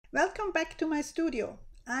Welcome back to my studio.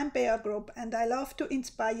 I'm Bea Grob and I love to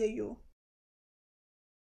inspire you.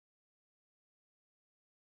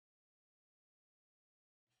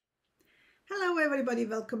 Hello everybody,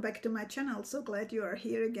 welcome back to my channel. So glad you are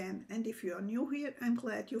here again, and if you are new here, I'm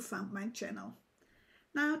glad you found my channel.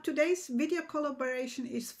 Now today's video collaboration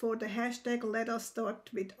is for the hashtag Let Us Start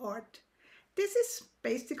With Art. This is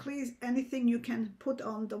basically anything you can put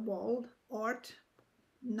on the wall, art,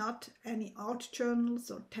 not any art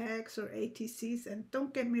journals or tags or ATCs. And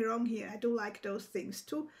don't get me wrong here, I do like those things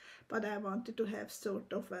too, but I wanted to have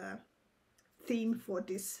sort of a theme for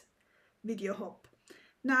this video hop.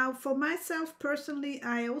 Now for myself personally,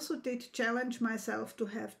 I also did challenge myself to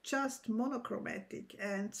have just monochromatic,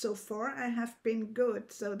 and so far I have been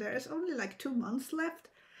good. So there's only like 2 months left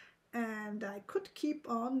and I could keep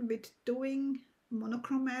on with doing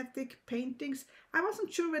monochromatic paintings. I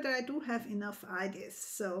wasn't sure whether I do have enough ideas.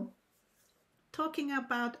 So talking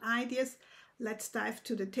about ideas, let's dive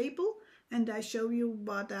to the table and I show you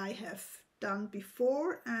what I have done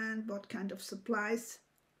before and what kind of supplies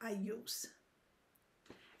I use.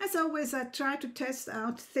 As always, I try to test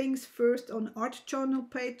out things first on art journal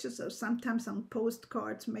pages or sometimes on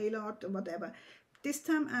postcards, mail art or whatever. This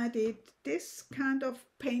time I did this kind of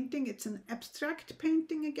painting. It's an abstract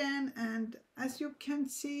painting again, and as you can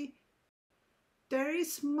see, there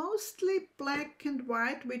is mostly black and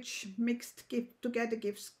white, which mixed together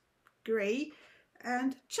gives grey,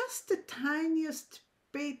 and just the tiniest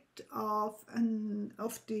bit of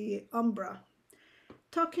the umber.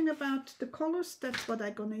 Talking about the colors, that's what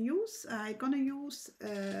I'm gonna use. I'm gonna use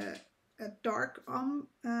a dark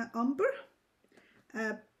umber,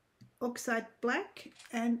 oxide black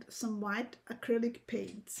and some white acrylic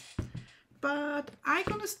paints. But I'm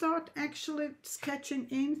gonna start actually sketching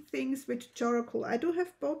in things with charcoal. I do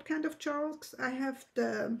have both kind of charcoals. I have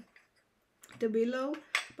the willow,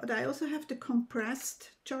 but I also have the compressed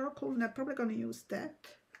charcoal, and I'm probably gonna use that.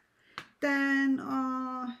 Then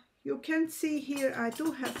you can see here I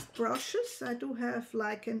do have brushes. I do have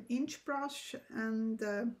like an inch brush, and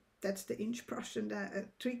that's the inch brush, and a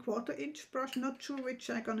 3/4 inch brush, not sure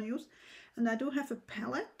which I'm gonna use. And I do have a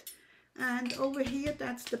palette, and over here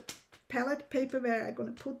that's the palette paper where I'm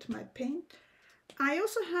gonna put my paint. I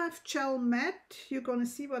also have gel matte. You're gonna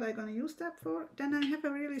see what I'm gonna use that for. Then I have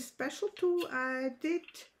a really special tool. I did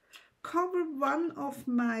cover one of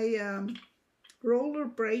my roller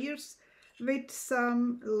brayers with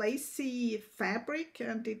some lacy fabric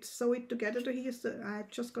and sew it together to here, so I'm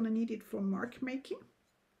just gonna need it for mark making.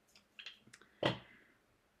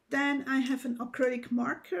 Then I have an acrylic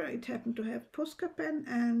marker. It happened to have Posca pen,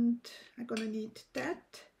 and I'm gonna need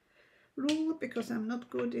that ruler because I'm not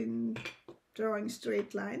good in drawing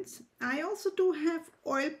straight lines. I also do have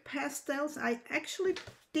oil pastels. I actually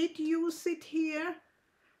did use it here.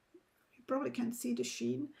 You probably can't see the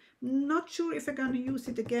sheen. Not sure if I'm gonna use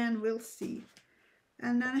it again, we'll see.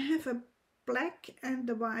 And then I have a black and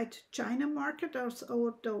a white China marker. Those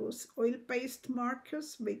are those oil-based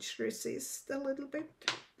markers which resist a little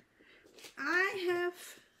bit. I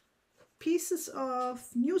have pieces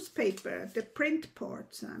of newspaper, the print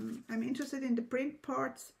parts. I'm interested in the print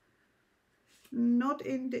parts, not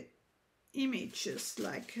in the images.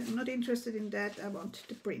 Like, I'm not interested in that. I want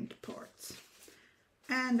the print parts.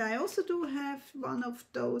 And I also do have one of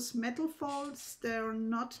those metal foils. They're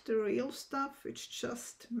not the real stuff, it's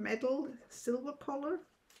just metal, silver color.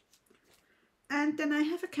 And then I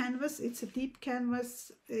have a canvas. It's a deep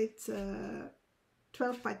canvas. It's a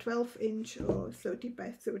 12 by 12 inch or 30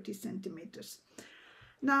 by 30 centimeters.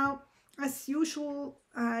 Now, as usual,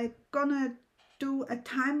 I'm gonna do a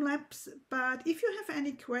time lapse, but if you have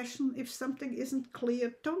any question, if something isn't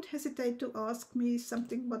clear, don't hesitate to ask me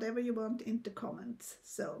something, whatever you want, in the comments.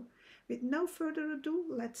 So with no further ado,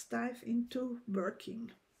 let's dive into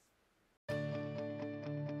working.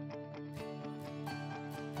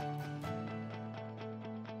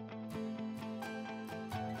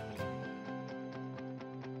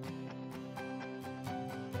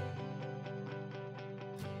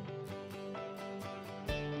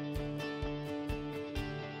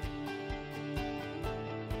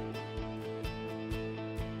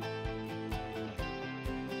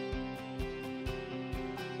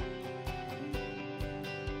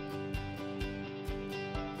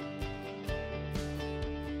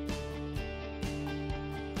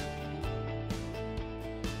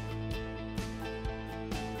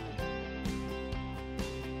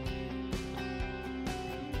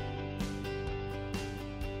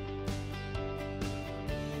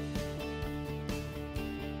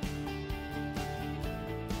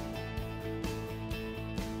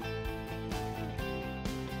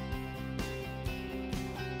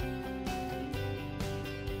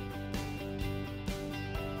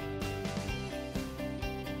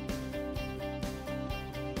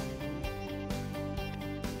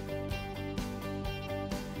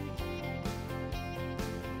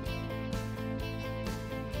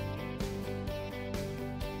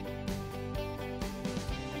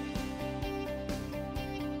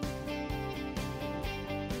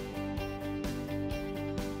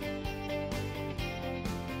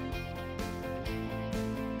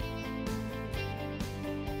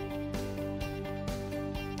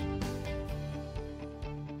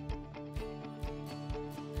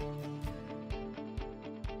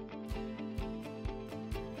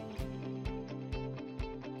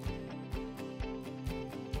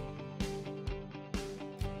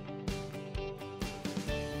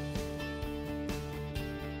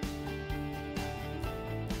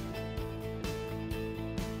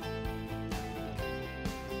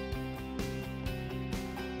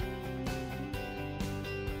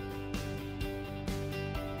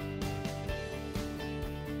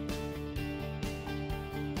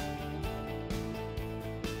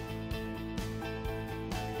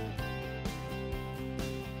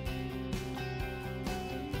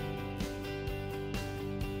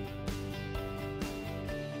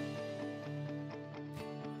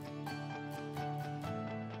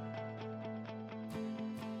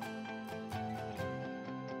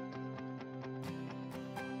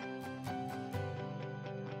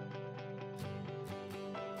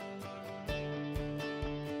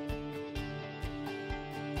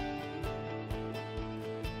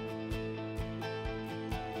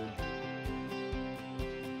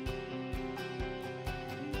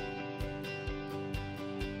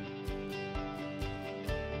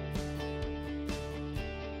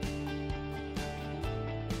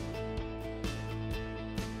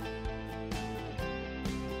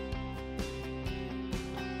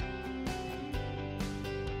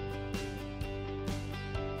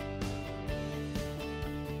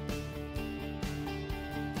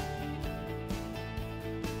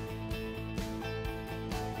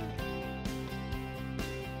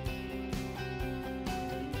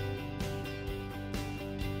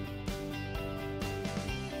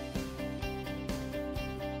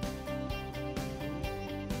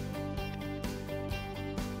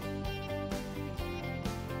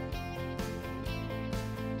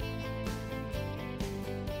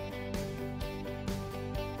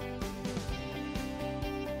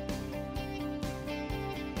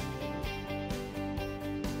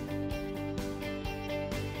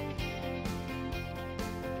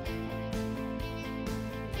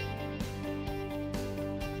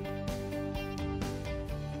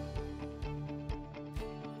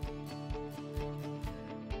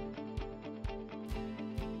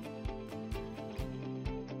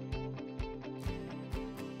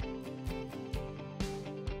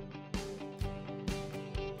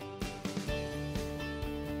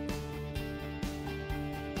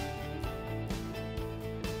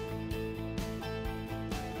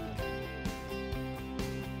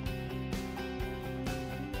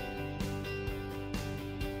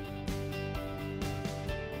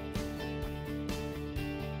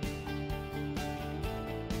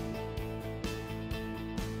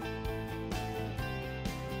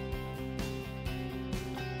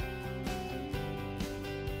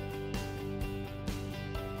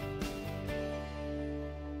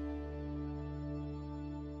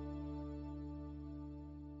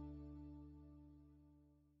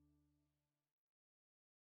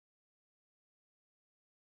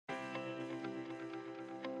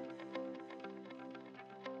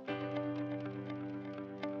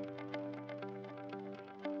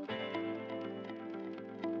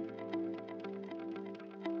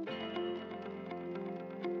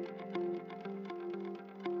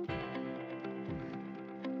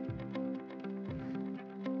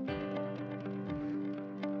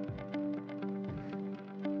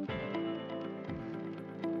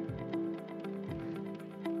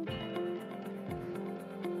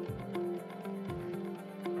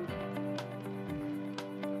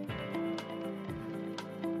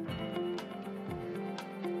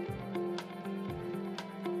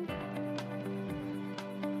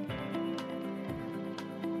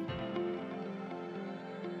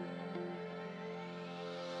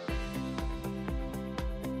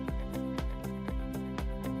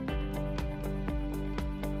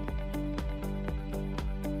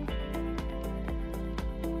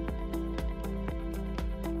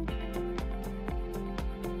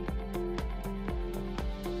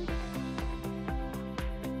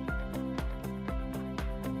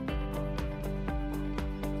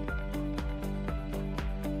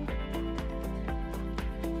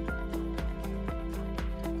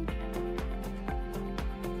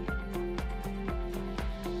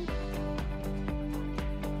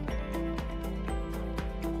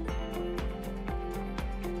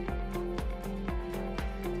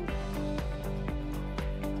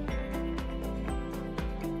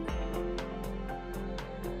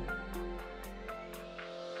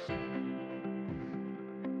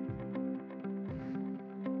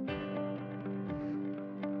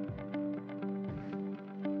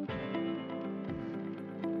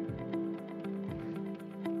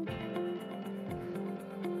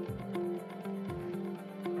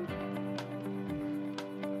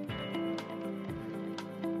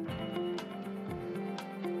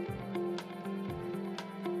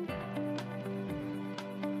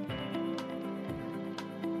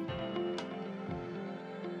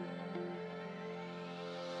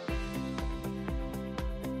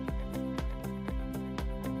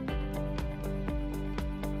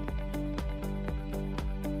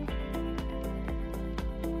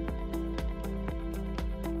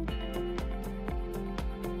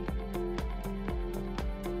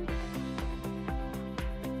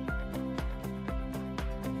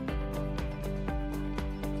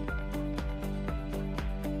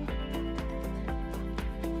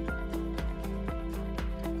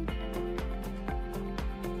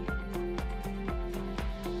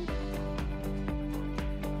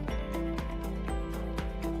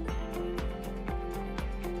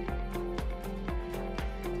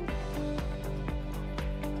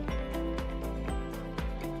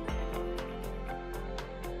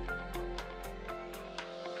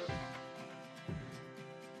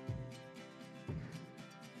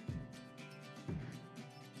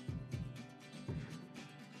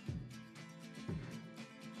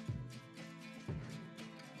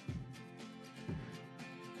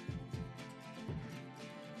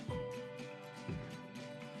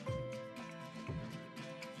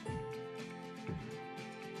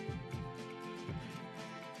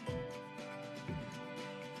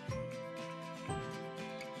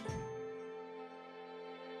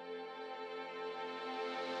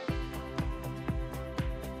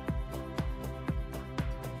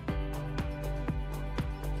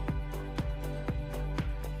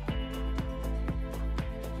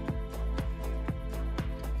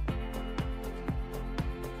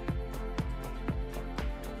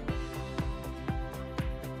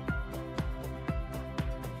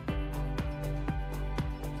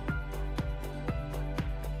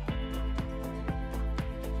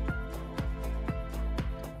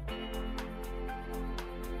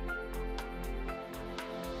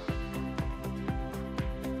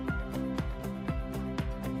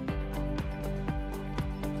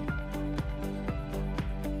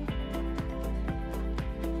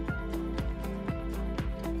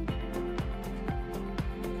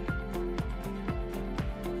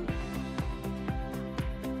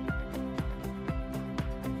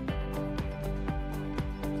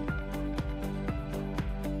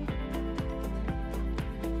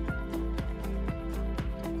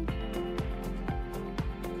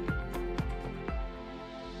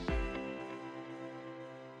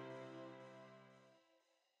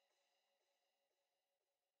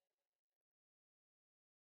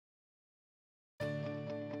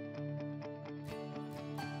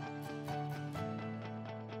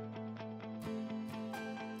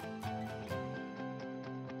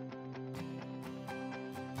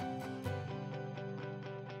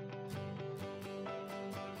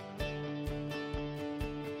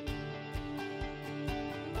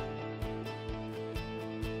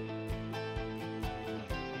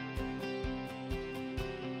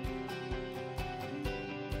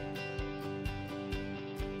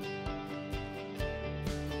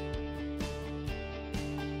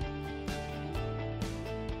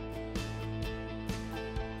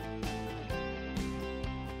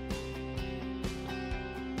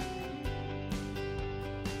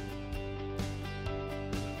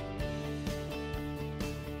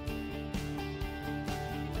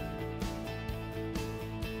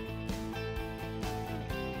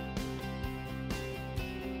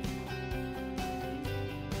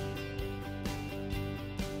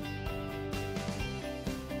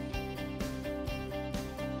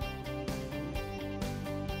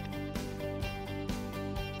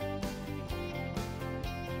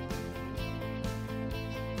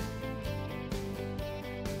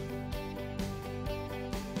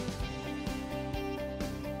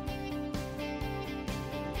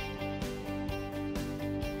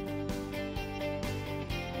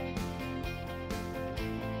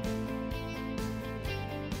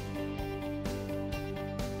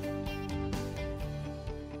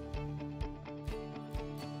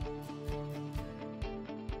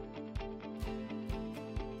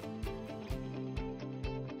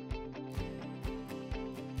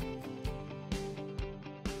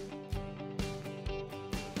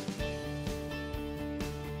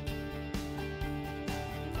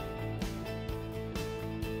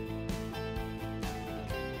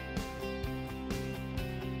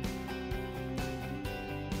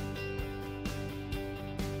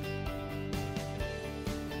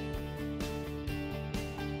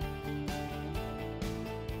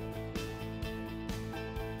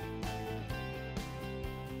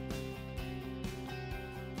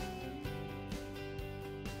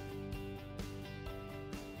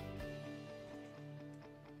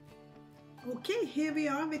 Okay, here we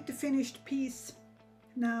are with the finished piece.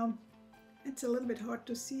 Now, it's a little bit hard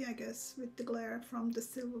to see, I guess, with the glare from the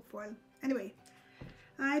silver foil. Anyway,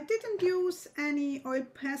 I didn't use any oil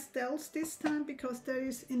pastels this time because there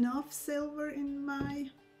is enough silver in my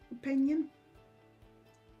opinion.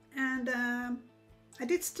 And I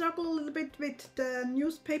did struggle a little bit with the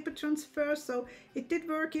newspaper transfer, so it did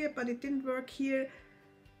work here, but it didn't work here.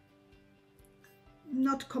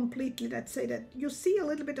 Not completely, let's say that. You see a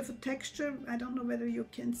little bit of a texture. I don't know whether you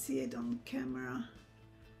can see it on camera,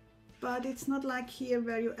 but it's not like here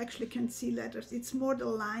where you actually can see letters. It's more the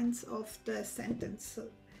lines of the sentence.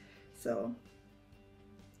 So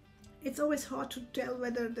it's always hard to tell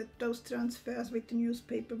whether those transfers with the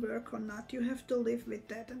newspaper work or not. You have to live with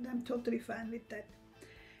that, and I'm totally fine with that.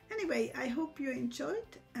 Anyway, I hope you enjoyed,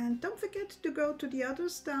 and don't forget to go to the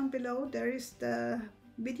others down below. There is the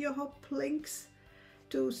Videohop links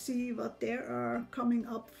to see what there are coming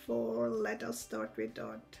up for Let Us Start with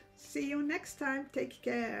Art. See you next time. Take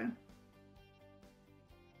care.